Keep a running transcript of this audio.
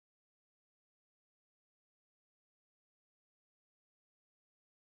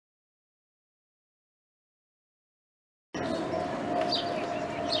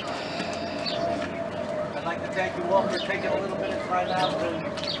thank you all for taking a little bit of time out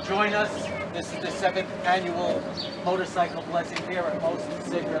to join us. This is the 7th annual motorcycle blessing here at Most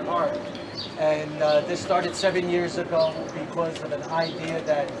Sacred Heart. And this started 7 years ago because of an idea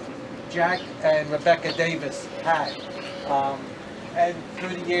that Jack and Rebecca Davis had. And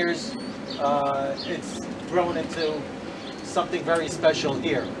through the years, it's grown into something very special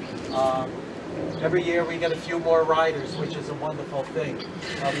here. Every year we get a few more riders, which is a wonderful thing.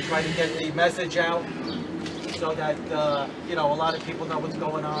 We try to get the message out so that, you know, a lot of people know what's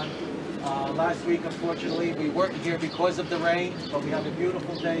going on. Last week, unfortunately, we weren't here because of the rain, but we have a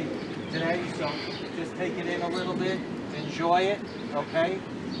beautiful day today, so just take it in a little bit, enjoy it, okay?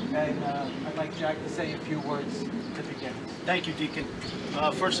 And I'd like Jack to say a few words to begin. Thank you, Deacon.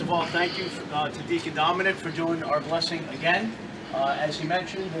 First of all, thank you to Deacon Dominic for doing our blessing again. As he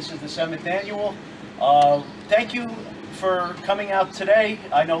mentioned, this is the 7th annual. Thank you for coming out today.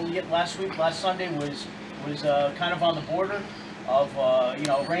 I know last Sunday was kind of on the border of you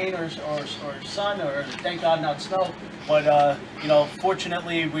know, rain or sun, or thank God not snow. But you know,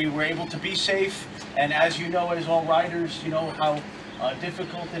 fortunately we were able to be safe. And as you know, as all riders, you know how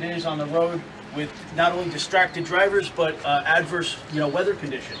difficult it is on the road with not only distracted drivers but adverse, you know, weather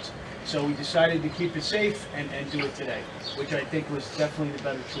conditions. So we decided to keep it safe and do it today, which I think was definitely the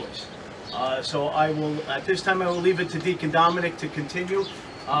better choice. So at this time I will leave it to Deacon Dominic to continue.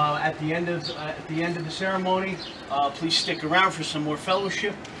 At the end of the ceremony, please stick around for some more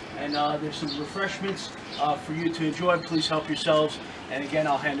fellowship, and there's some refreshments for you to enjoy. Please help yourselves. And again,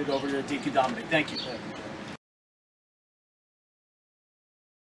 I'll hand it over to Deacon Dominic. Thank you.